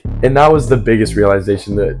And that was the biggest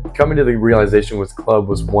realization. That coming to the realization with club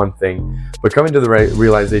was one thing, but coming to the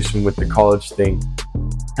realization with the college thing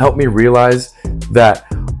helped me realize that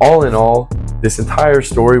all in all, this entire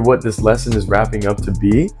story, what this lesson is wrapping up to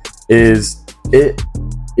be, is it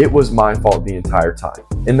was my fault the entire time.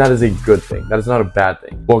 And that is a good thing. That is not a bad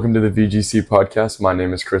thing. Welcome to the VGC podcast. My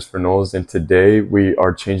name is Christopher Knowles, and today we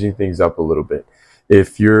are changing things up a little bit.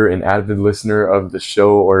 If you're an avid listener of the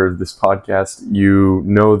show or this podcast, you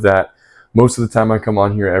know that most of the time I come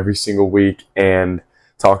on here every single week and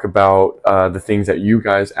talk about the things that you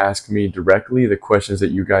guys ask me directly, the questions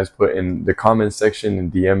that you guys put in the comment section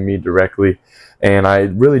and DM me directly. And I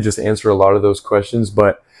really just answer a lot of those questions,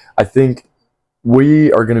 but I think we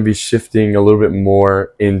are going to be shifting a little bit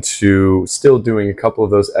more into still doing a couple of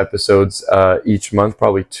those episodes each month,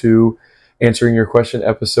 probably 2 answering your question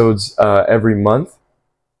episodes every month.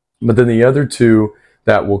 But then the other 2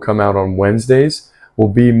 that will come out on Wednesdays will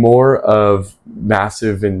be more of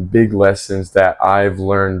massive and big lessons that I've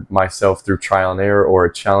learned myself through trial and error or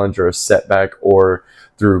a challenge or a setback or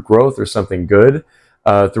through growth or something good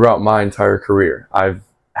throughout my entire career. I've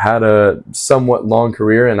had a somewhat long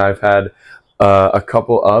career, and I've had a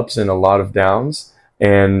couple ups and a lot of downs,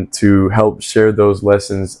 and to help share those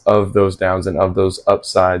lessons of those downs and of those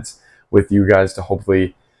upsides with you guys to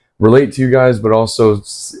hopefully relate to you guys, but also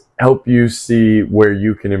help you see where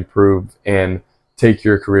you can improve and take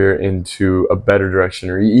your career into a better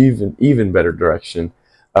direction, or even better direction.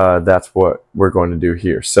 That's what we're going to do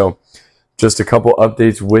here. So just a couple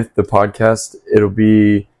updates with the podcast. It'll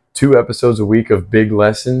be 2 episodes a week of big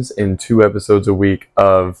lessons and 2 episodes a week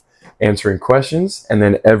of answering questions. And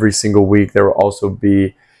then every single week there will also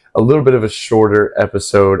be a little bit of a shorter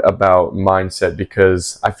episode about mindset,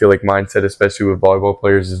 because I feel like mindset, especially with volleyball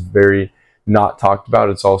players, is very not talked about.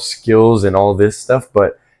 It's all skills and all this stuff,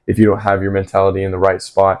 but if you don't have your mentality in the right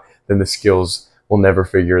spot, then the skills will never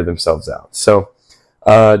figure themselves out. So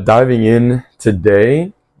diving in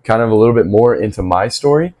today, kind of a little bit more into my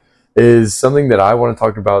story, is something that I want to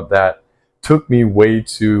talk about that took me way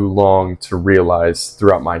too long to realize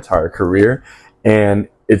throughout my entire career. And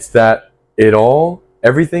it's that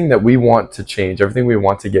everything that we want to change, everything we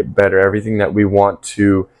want to get better, everything that we want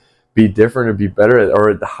to be different or be better at, or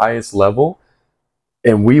at the highest level,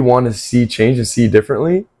 and we want to see change and see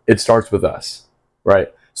differently, it starts with us,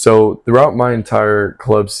 right? So throughout my entire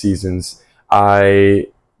club seasons, I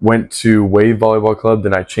went to Wave Volleyball Club,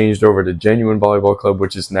 then I changed over to Genuine Volleyball Club,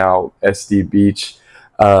 which is now SD Beach,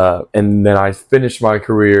 and then I finished my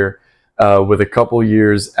career with a couple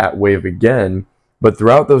years at Wave again. But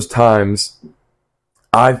throughout those times,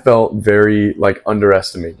 I felt very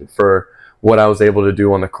underestimated for what I was able to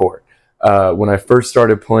do on the court. When I first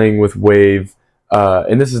started playing with Wave,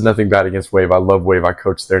 and this is nothing bad against Wave. I love Wave. I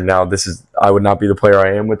coach there now. I would not be the player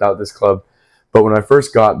I am without this club. But when I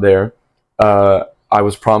first got there, I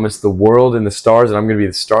was promised the world and the stars, and I'm going to be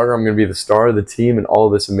the starter. I'm going to be the star of the team and all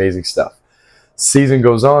this amazing stuff. Season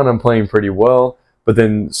goes on. I'm playing pretty well. But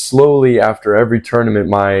then slowly after every tournament,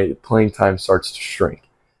 my playing time starts to shrink.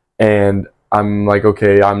 And I'm like,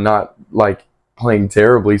 okay, I'm not playing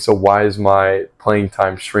terribly, so why is my playing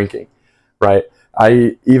time shrinking, right?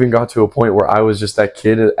 I even got to a point where I was just that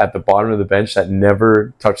kid at the bottom of the bench that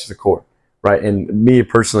never touched the court, right? And me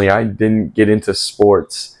personally, I didn't get into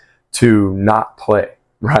sports to not play,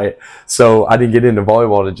 right? So I didn't get into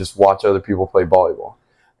volleyball to just watch other people play volleyball.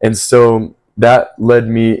 And so that led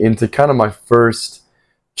me into kind of my first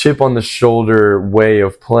chip on the shoulder way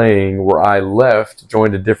of playing, where I left,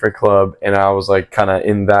 joined a different club, and I was kind of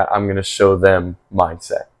in that I'm going to show them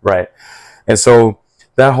mindset, right? And so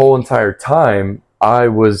that whole entire time, I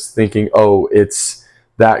was thinking, oh, it's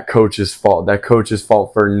that coach's fault. That coach's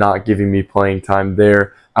fault for not giving me playing time.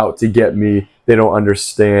 They're out to get me. They don't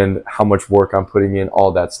understand how much work I'm putting in,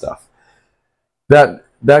 all that stuff.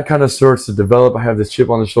 That kind of starts to develop. I have this chip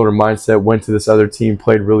on the shoulder mindset, went to this other team,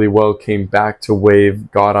 played really well, came back to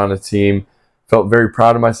Wave, got on a team, felt very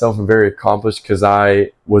proud of myself and very accomplished, because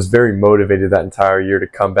I was very motivated that entire year to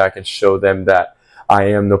come back and show them that I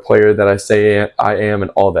am the player that I say I am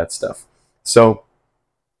and all that stuff. So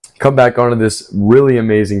come back onto this really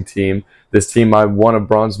amazing team. This team I won a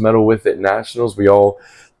bronze medal with at Nationals. We all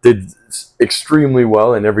did extremely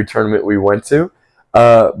well in every tournament we went to.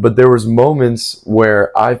 But there was moments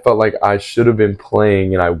where I felt like I should have been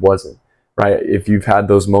playing and I wasn't, right? If you've had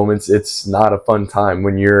those moments, it's not a fun time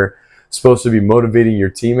when you're supposed to be motivating your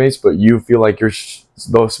teammates, but you feel like you're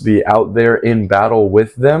supposed to be out there in battle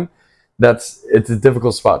with them. It's a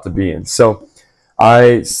difficult spot to be in. So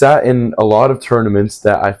I sat in a lot of tournaments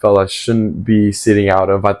that I felt I shouldn't be sitting out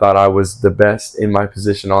of. I thought I was the best in my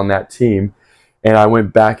position on that team. And I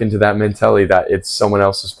went back into that mentality that it's someone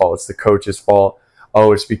else's fault. It's the coach's fault.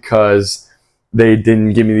 Oh, it's because they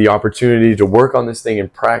didn't give me the opportunity to work on this thing in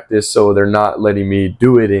practice, so they're not letting me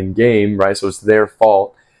do it in game, right? So it's their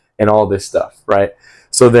fault and all this stuff, right?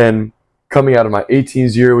 So then coming out of my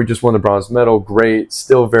 18s year, we just won the bronze medal. Great.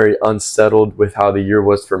 Still very unsettled with how the year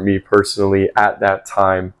was for me personally at that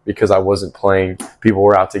time because I wasn't playing. People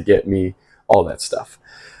were out to get me, all that stuff.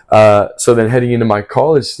 So then heading into my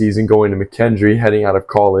college season, going to McKendree, heading out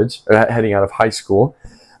of high school,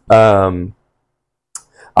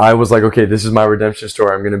 I was like, okay, this is my redemption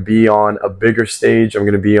story. I'm going to be on a bigger stage. I'm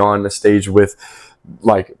going to be on a stage with,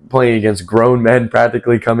 like, playing against grown men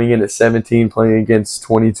practically, coming in at 17, playing against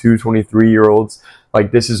 22, 23-year-olds.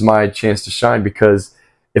 Like, this is my chance to shine, because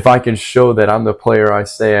if I can show that I'm the player I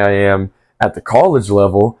say I am at the college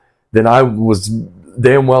level, then I was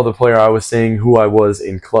damn well the player I was saying who I was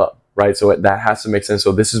in club, right? So that has to make sense.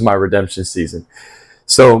 So this is my redemption season.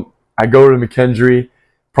 So I go to McKendree,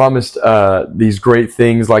 promised these great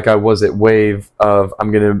things like I was at Wave of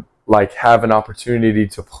I'm going to like have an opportunity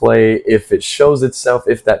to play if it shows itself,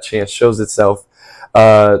 if that chance shows itself.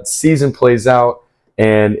 Season plays out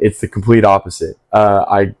and it's the complete opposite.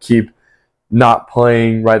 I keep not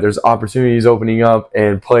playing, right? There's opportunities opening up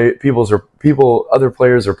and other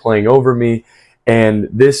players are playing over me. And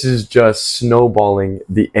this is just snowballing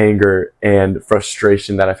the anger and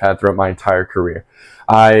frustration that I've had throughout my entire career.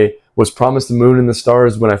 I was promised the moon and the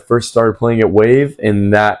stars when I first started playing at Wave,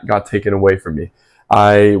 and that got taken away from me.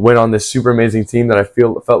 I went on this super amazing team that I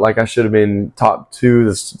felt like I should have been top two,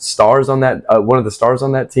 the stars on that, one of the stars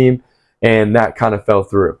on that team, and that kind of fell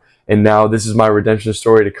through. And now this is my redemption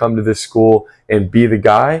story to come to this school and be the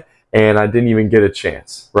guy, and I didn't even get a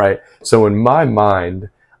chance, right? So in my mind,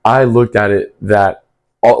 I looked at it that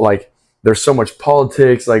like there's so much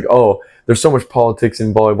politics, like, oh, there's so much politics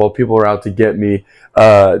in volleyball. People are out to get me.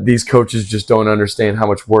 These coaches just don't understand how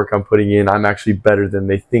much work I'm putting in. I'm actually better than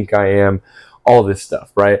they think I am. All this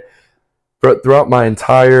stuff, right? But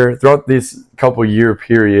throughout this couple year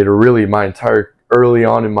period, or really my entire early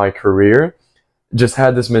on in my career, just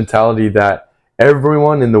had this mentality that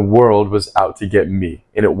everyone in the world was out to get me,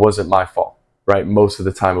 and it wasn't my fault, right? Most of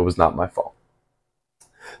the time it was not my fault.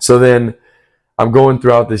 So then I'm going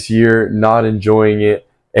throughout this year, not enjoying it,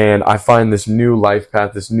 and I find this new life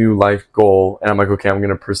path, this new life goal, and I'm like, okay, I'm going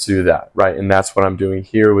to pursue that, right? And that's what I'm doing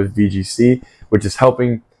here with VGC, which is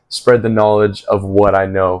helping spread the knowledge of what I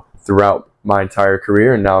know throughout my entire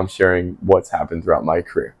career, and now I'm sharing what's happened throughout my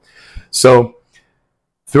career. So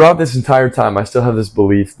throughout this entire time, I still have this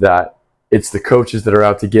belief that it's the coaches that are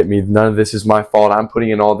out to get me. None of this is my fault. I'm putting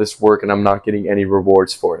in all this work, and I'm not getting any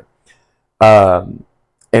rewards for it.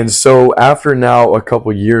 And so after now a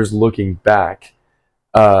couple years looking back,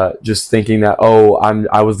 just thinking that, oh,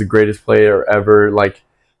 I was the greatest player ever, like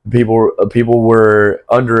people were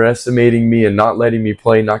underestimating me and not letting me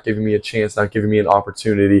play, not giving me a chance, not giving me an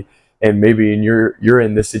opportunity, and maybe you're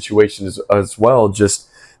in this situation as well, just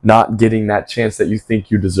not getting that chance that you think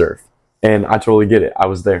you deserve. And I totally get it. I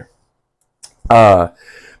was there. But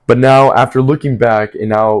now after looking back and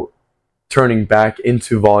now turning back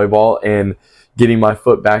into volleyball and getting my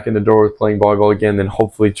foot back in the door with playing volleyball again, then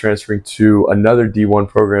hopefully transferring to another D1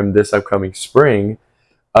 program this upcoming spring,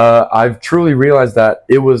 I've truly realized that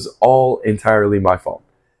it was all entirely my fault.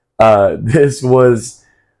 This was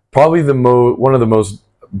probably one of the most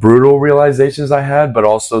brutal realizations I had, but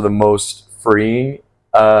also the most freeing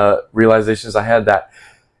realizations I had, that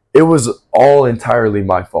it was all entirely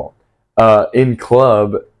my fault. In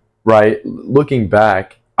club, right, looking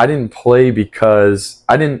back, I didn't play because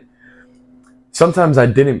sometimes I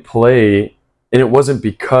didn't play, and it wasn't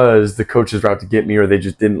because the coaches were out to get me or they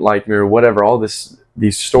just didn't like me or whatever,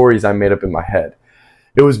 these stories I made up in my head.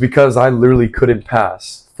 It was because I literally couldn't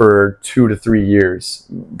pass for 2 to 3 years,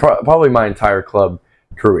 probably my entire club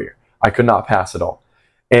career. I could not pass at all.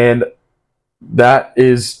 And that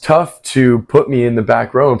is tough to put me in the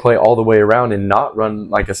back row and play all the way around and not run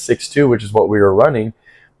like a 6-2, which is what we were running,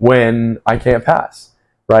 when I can't pass,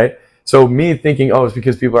 right? So me thinking, oh, it's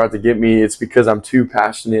because people are out to get me, it's because I'm too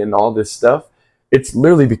passionate and all this stuff, it's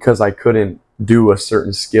literally because I couldn't do a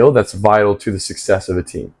certain skill that's vital to the success of a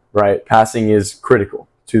team, right? Passing is critical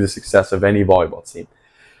to the success of any volleyball team.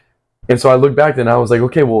 And so I look back and I was like,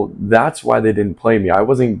 okay, well, that's why they didn't play me. I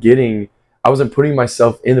wasn't putting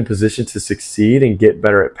myself in the position to succeed and get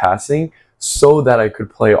better at passing so that I could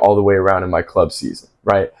play all the way around in my club season,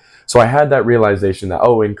 right? So I had that realization that,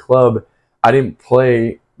 oh, in club, I didn't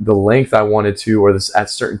play the length I wanted to, or at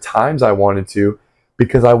certain times I wanted to,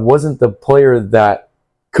 because I wasn't the player that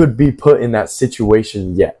could be put in that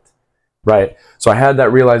situation yet, right? So I had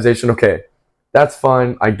that realization, okay, That's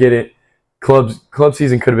fine. I get it. Club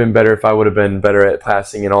season could have been better if I would have been better at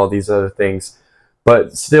passing and all these other things.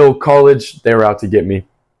 But still, college, they were out to get me.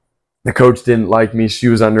 The coach didn't like me. She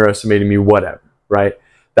was underestimating me, whatever, right?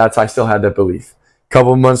 I still had that belief. A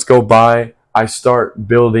couple of months go by. I start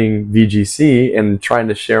building VGC and trying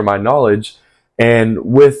to share my knowledge. And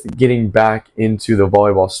with getting back into the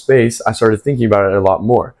volleyball space, I started thinking about it a lot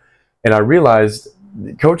more. And I realized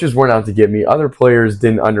coaches weren't out to get me. Other players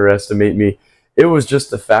didn't underestimate me. It was just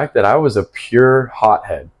the fact that I was a pure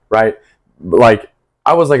hothead, right? Like,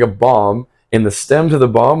 I was like a bomb, and the stem to the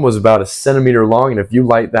bomb was about a centimeter long, and if you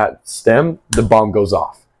light that stem, the bomb goes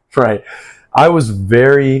off, right? I was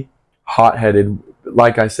very hot-headed,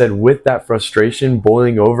 like I said, with that frustration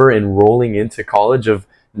boiling over and rolling into college of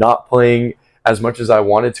not playing as much as I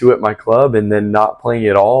wanted to at my club and then not playing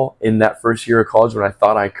at all in that first year of college when I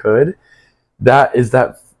thought I could. That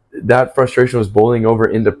frustration was boiling over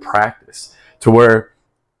into practice to where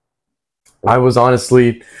I was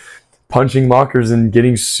honestly punching lockers and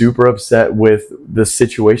getting super upset with the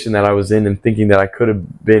situation that I was in and thinking that I could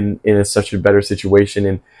have been in such a better situation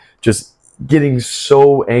and just getting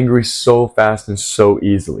so angry so fast and so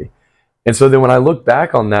easily. And so then when I look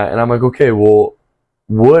back on that and I'm like, okay, well,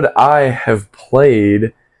 would I have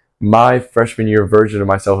played my freshman year version of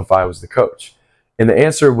myself if I was the coach? And the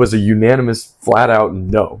answer was a unanimous, flat out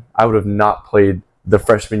no. I would have not played the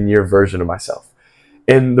freshman year version of myself.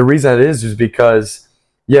 And the reason that is because,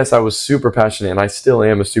 yes, I was super passionate, and I still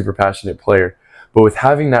am a super passionate player. But with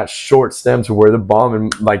having that short stem to where the bomb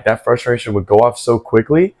and like that frustration would go off so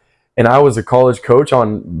quickly, and I was a college coach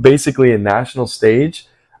on basically a national stage,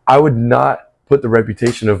 I would not put the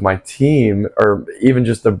reputation of my team or even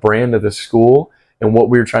just the brand of the school and what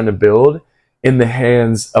we were trying to build in the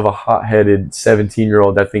hands of a hot-headed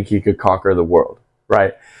 17-year-old that think he could conquer the world,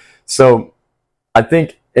 right? So I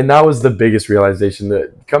think, and that was the biggest realization,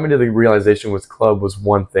 that coming to the realization with club was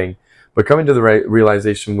one thing, but coming to the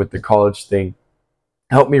realization with the college thing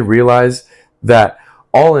helped me realize that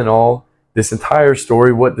all in all, this entire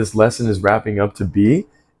story, what this lesson is wrapping up to be,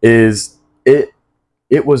 is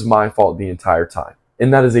it was my fault the entire time.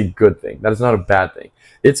 And that is a good thing. That is not a bad thing.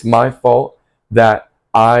 It's my fault that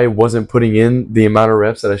I wasn't putting in the amount of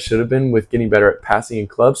reps that I should have been with getting better at passing in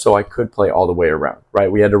club so I could play all the way around,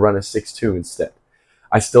 right? We had to run a 6-2 instead.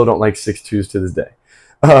 I still don't like 6-2s to this day.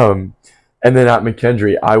 And then at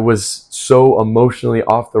McKendree, I was so emotionally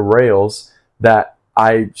off the rails that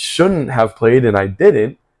I shouldn't have played, and I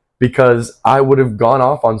didn't, because I would have gone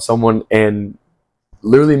off on someone and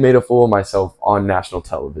literally made a fool of myself on national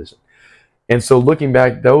television. And so looking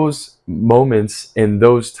back, those moments and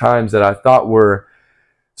those times that I thought were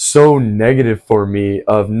so negative for me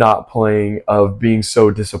of not playing, of being so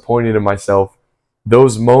disappointed in myself,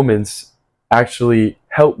 those moments actually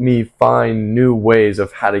helped me find new ways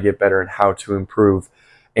of how to get better and how to improve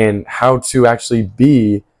and how to actually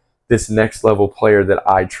be this next level player that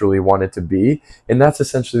I truly wanted to be. And that's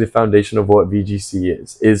essentially the foundation of what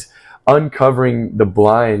VGC is uncovering the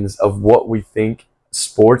blinds of what we think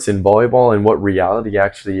sports and volleyball and what reality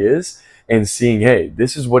actually is, and seeing, hey,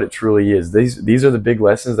 this is what it truly is. These are the big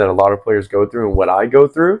lessons that a lot of players go through and what I go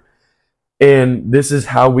through. And this is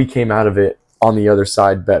how we came out of it on the other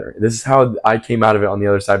side better. This is how I came out of it on the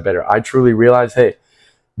other side better. I truly realized, hey,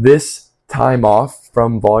 this time off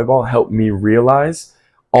from volleyball helped me realize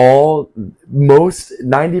most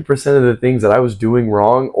 90% of the things that I was doing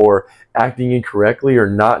wrong or acting incorrectly or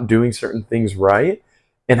not doing certain things right,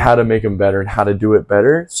 and how to make them better and how to do it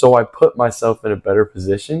better. So I put myself in a better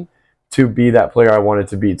position to be that player I wanted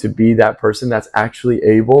to be that person that's actually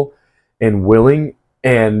able and willing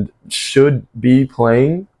and should be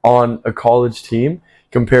playing on a college team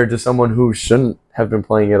compared to someone who shouldn't have been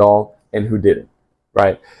playing at all and who didn't,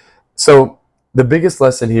 right? So the biggest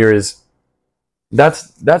lesson here is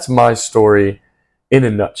that's my story in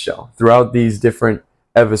a nutshell. Throughout these different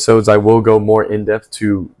episodes, I will go more in depth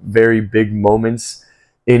to very big moments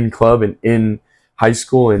in club and in high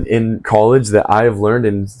school and in college that I have learned,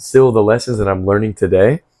 and still the lessons that I'm learning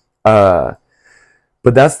today. But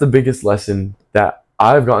that's the biggest lesson that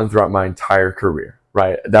I've gotten throughout my entire career,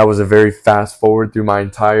 right? That was a very fast forward through my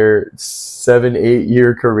entire 7-8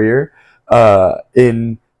 year career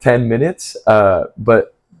in 10 minutes.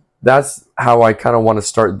 But that's how I kind of want to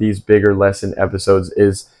start these bigger lesson episodes,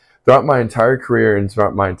 is throughout my entire career and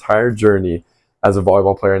throughout my entire journey as a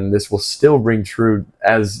volleyball player, and this will still ring true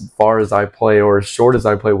as far as I play or as short as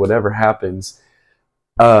I play, whatever happens.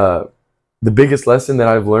 The biggest lesson that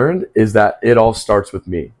I've learned is that it all starts with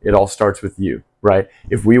me. It all starts with you, right?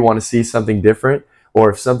 If we want to see something different, or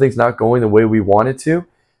if something's not going the way we want it to,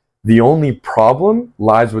 The only problem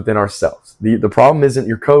lies within ourselves. The problem isn't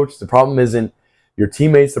your coach. The problem isn't your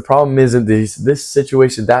teammates. The problem isn't this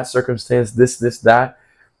situation, that circumstance, this, that.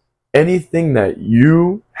 Anything that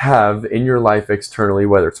you have in your life externally,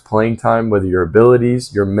 whether it's playing time, whether your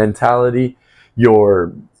abilities, your mentality,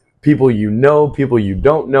 your people you know, people you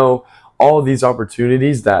don't know, all of these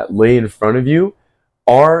opportunities that lay in front of you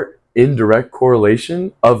are in direct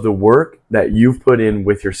correlation of the work that you've put in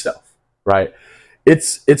with yourself, right?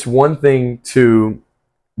 It's one thing to,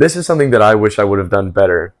 this is something that I wish I would have done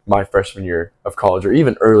better my freshman year of college, or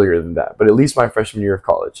even earlier than that, but at least my freshman year of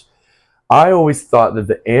college. I always thought that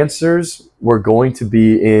the answers were going to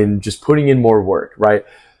be in just putting in more work, right?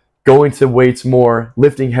 Going to weights more,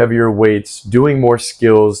 lifting heavier weights, doing more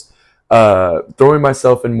skills, throwing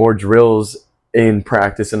myself in more drills in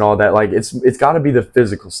practice and all that. Like it's got to be the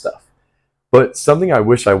physical stuff. But something I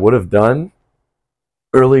wish I would have done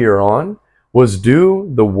earlier on was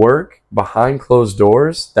do the work behind closed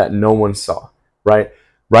doors that no one saw, right?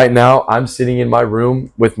 Right now, I'm sitting in my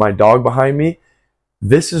room with my dog behind me.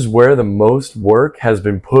 This is where the most work has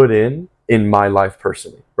been put in my life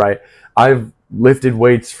personally, right? I've lifted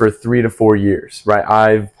weights for 3 to 4 years, right?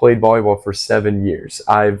 I've played volleyball for 7 years.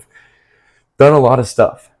 I've done a lot of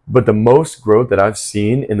stuff. But the most growth that I've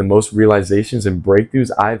seen and the most realizations and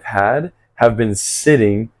breakthroughs I've had have been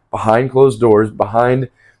sitting behind closed doors, behind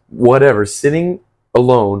whatever, sitting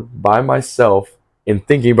alone by myself and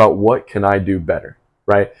thinking about what can I do better,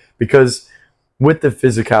 right? Because with the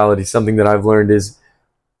physicality, something that I've learned is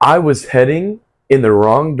I was heading in the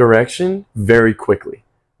wrong direction very quickly,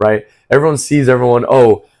 right? Everyone sees everyone,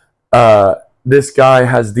 this guy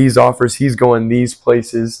has these offers, he's going these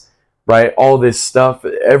places, right? All this stuff.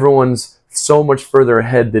 Everyone's so much further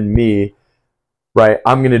ahead than me, right?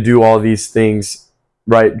 I'm going to do all these things,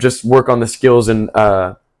 right? Just work on the skills and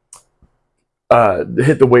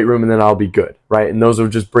hit the weight room and then I'll be good, right? And those will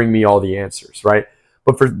just bring me all the answers, right?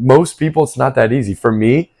 But for most people, it's not that easy. For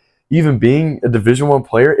me, even being a Division I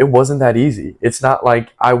player, it wasn't that easy. It's not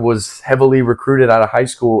like I was heavily recruited out of high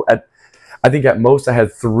school. I think at most I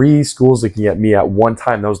had 3 schools looking at me at one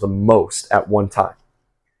time. That was the most at one time,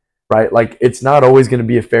 right? Like it's not always going to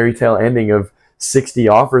be a fairy tale ending of 60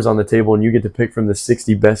 offers on the table and you get to pick from the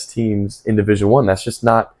 60 best teams in Division I. That's just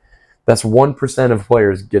not, that's 1% of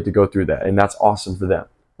players get to go through that, and that's awesome for them,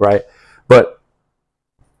 right? But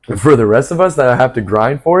for the rest of us that have to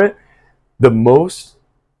grind for it, the most,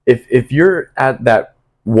 if you're at that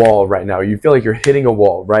wall right now, you feel like you're hitting a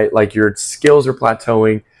wall, right? Like your skills are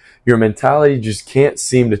plateauing, your mentality just can't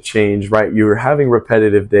seem to change, right? You're having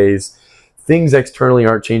repetitive days, things externally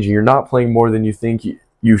aren't changing, you're not playing more than you think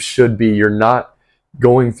you should be, you're not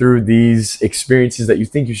going through these experiences that you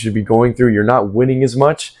think you should be going through, you're not winning as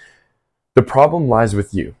much. The problem lies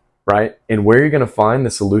with you, right? And where you're going to find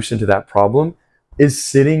the solution to that problem is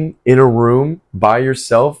sitting in a room by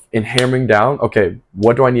yourself and hammering down, okay,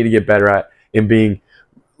 what do I need to get better at? And being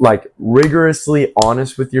like rigorously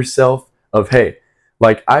honest with yourself of, hey,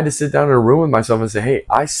 like I had to sit down in a room with myself and say, hey,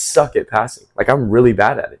 I suck at passing. Like I'm really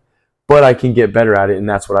bad at it, but I can get better at it. And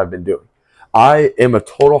that's what I've been doing. I am a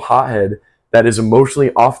total hothead that is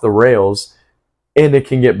emotionally off the rails, and it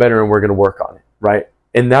can get better and we're going to work on it, right?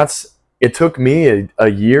 And it took me a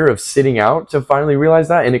year of sitting out to finally realize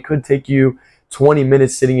that, and it could take you 20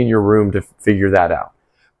 minutes sitting in your room to figure that out.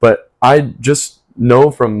 But I just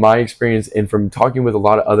know from my experience and from talking with a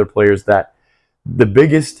lot of other players that the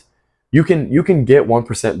biggest, you can get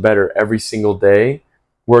 1% better every single day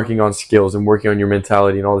working on skills and working on your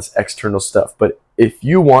mentality and all this external stuff. But if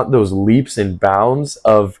you want those leaps and bounds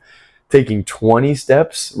of taking 20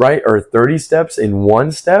 steps, right, or 30 steps in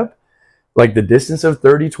one step, like the distance of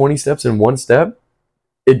 30, 20 steps in one step,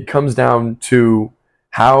 it comes down to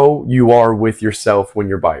how you are with yourself when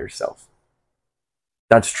you're by yourself.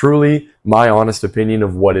 That's truly my honest opinion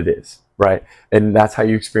of what it is, right? And that's how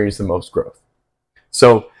you experience the most growth.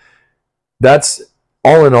 So that's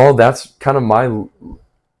all in all, that's kind of my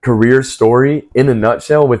career story in a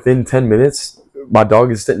nutshell. Within 10 minutes, my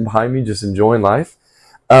dog is sitting behind me just enjoying life.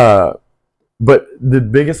 But the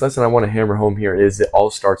biggest lesson I want to hammer home here is it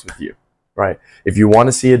all starts with you, right? If you want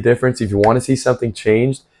to see a difference, if you want to see something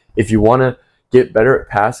changed, if you want to get better at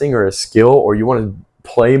passing or a skill, or you want to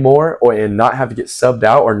play more and not have to get subbed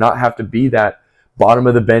out or not have to be that bottom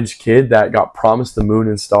of the bench kid that got promised the moon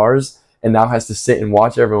and stars and now has to sit and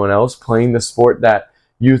watch everyone else playing the sport that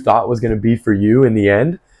you thought was going to be for you in the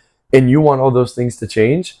end, and you want all those things to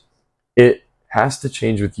change, it has to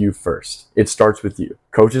change with you first. It starts with you.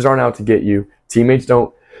 Coaches aren't out to get you.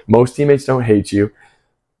 Most teammates don't hate you.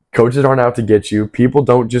 Coaches aren't out to get you. People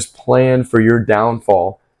don't just plan for your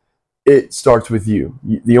downfall. it starts with you.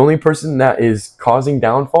 The only person that is causing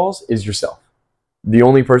downfalls is yourself. The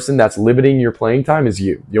only person that's limiting your playing time is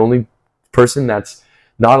you. The only person that's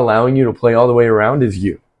not allowing you to play all the way around is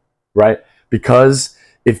you, right? Because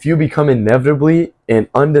if you become inevitably and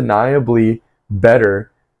undeniably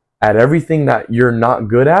better at everything that you're not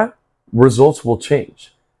good at, results will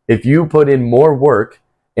change. If you put in more work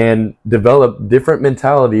and develop different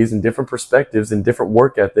mentalities and different perspectives and different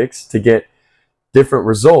work ethics to get different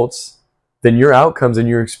results, then your outcomes and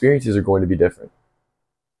your experiences are going to be different.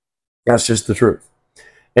 That's just the truth.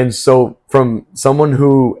 And so from someone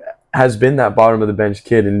who has been that bottom of the bench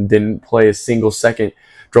kid and didn't play a single second,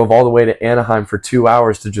 drove all the way to Anaheim for 2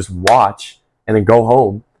 hours to just watch and then go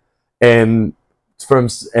home, and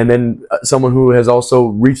then someone who has also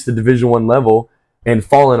reached the Division I level and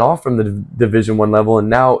fallen off from the Division I level and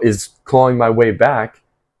now is clawing my way back.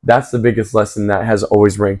 That's the biggest lesson that has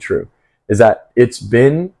always rang true, is that it's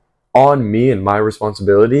been on me and my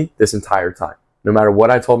responsibility this entire time. No matter what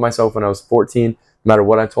I told myself when I was 14, no matter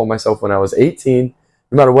what I told myself when I was 18,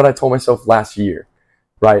 no matter what I told myself last year,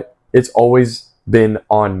 right? It's always been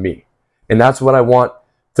on me. And that's what I want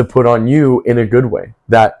to put on you in a good way,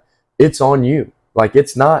 that it's on you. Like,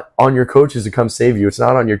 it's not on your coaches to come save you. It's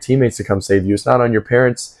not on your teammates to come save you. It's not on your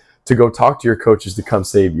parents to go talk to your coaches to come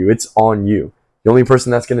save you. It's on you. The only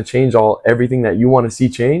person that's going to change everything that you want to see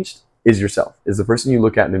changed is yourself, is the person you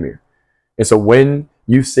look at in the mirror. And so when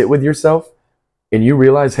you sit with yourself and you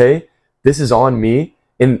realize, hey, this is on me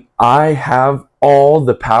and I have all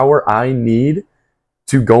the power I need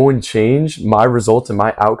to go and change my results and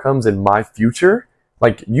my outcomes and my future,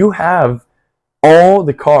 like, you have all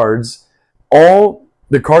the cards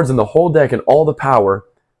in the whole deck and all the power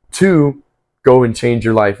to go and change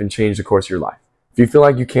your life and change the course of your life. If you feel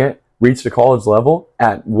like you can't reach the college level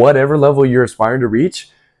at whatever level you're aspiring to reach,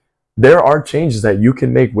 there are changes that you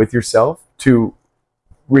can make with yourself to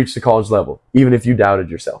reach the college level, even if you doubted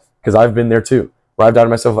yourself. Because I've been there too, where I've doubted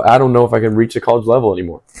myself. I don't know if I can reach the college level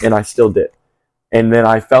anymore. And I still did. And then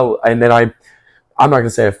I'm not going to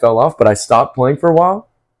say I fell off, but I stopped playing for a while.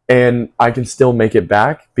 And I can still make it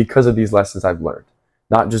back because of these lessons I've learned.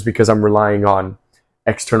 Not just because I'm relying on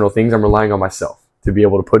external things. I'm relying on myself to be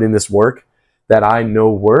able to put in this work that I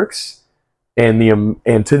know works, and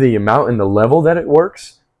to the amount and the level that it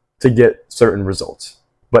works to get certain results.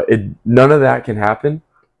 But none of that can happen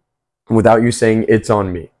without you saying it's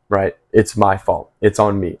on me, right? It's my fault. It's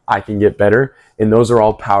on me. I can get better. And those are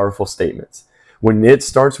all powerful statements. When it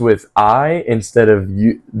starts with I instead of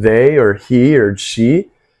you, they or he or she,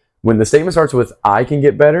 when the statement starts with I can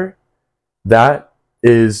get better, that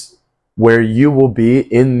is where you will be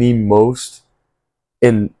in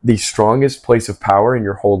the strongest place of power in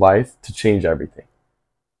your whole life to change everything.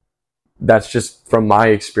 That's just from my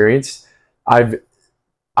experience.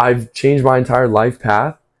 I've changed my entire life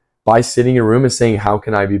path by sitting in a room and saying, how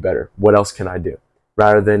can I be better? What else can I do?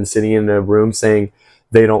 Rather than sitting in a room saying,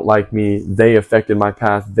 they don't like me, they affected my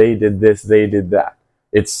path, they did this, they did that.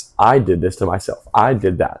 It's, I did this to myself, I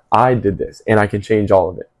did that, I did this, and I can change all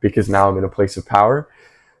of it because now I'm in a place of power.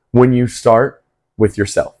 When you start with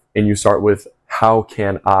yourself and you start with how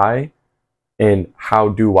can I and how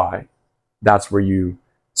do I, that's where you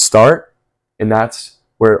start, and that's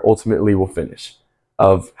where it ultimately will finish.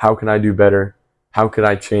 Of how can I do better? How could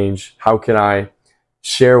I change? How can I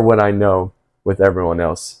share what I know with everyone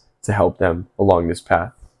else to help them along this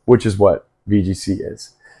path, which is what VGC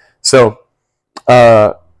is. So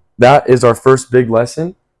that is our first big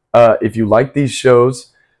lesson. If you like these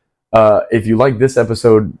shows, if you like this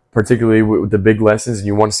episode, particularly with the big lessons, and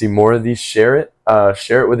you want to see more of these, share it.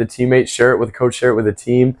 Share it with a teammate, share it with a coach, share it with a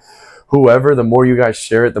team. Whoever, the more you guys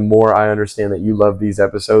share it, the more I understand that you love these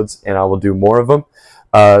episodes, and I will do more of them.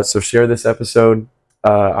 So share this episode.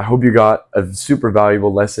 I hope you got a super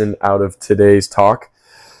valuable lesson out of today's talk.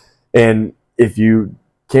 And if you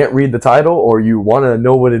can't read the title or you want to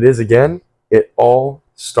know what it is again, it all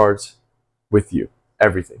starts with you.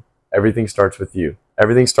 Everything starts with you.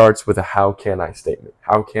 Everything starts with a how can I statement.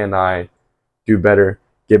 How can I do better,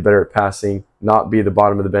 get better at passing, not be the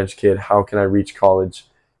bottom of the bench kid? How can I reach college?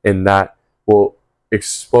 And that will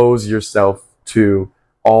expose yourself to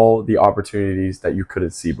all the opportunities that you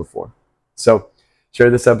couldn't see before. So share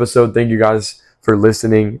this episode. Thank you guys for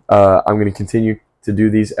listening. I'm going to continue to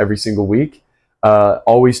do these every single week.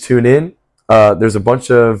 Always tune in. There's a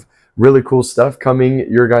bunch of really cool stuff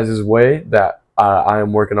coming your guys' way that I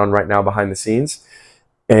am working on right now behind the scenes.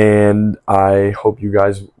 And I hope you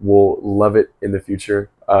guys will love it in the future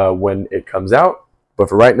when it comes out. But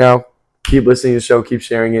for right now, keep listening to the show, keep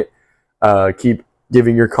sharing it, keep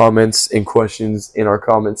giving your comments and questions in our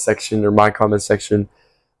comment section or my comment section.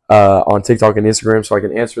 on TikTok and Instagram so I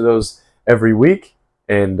can answer those every week.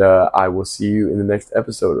 And I will see you in the next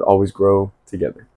episode. Always grow together.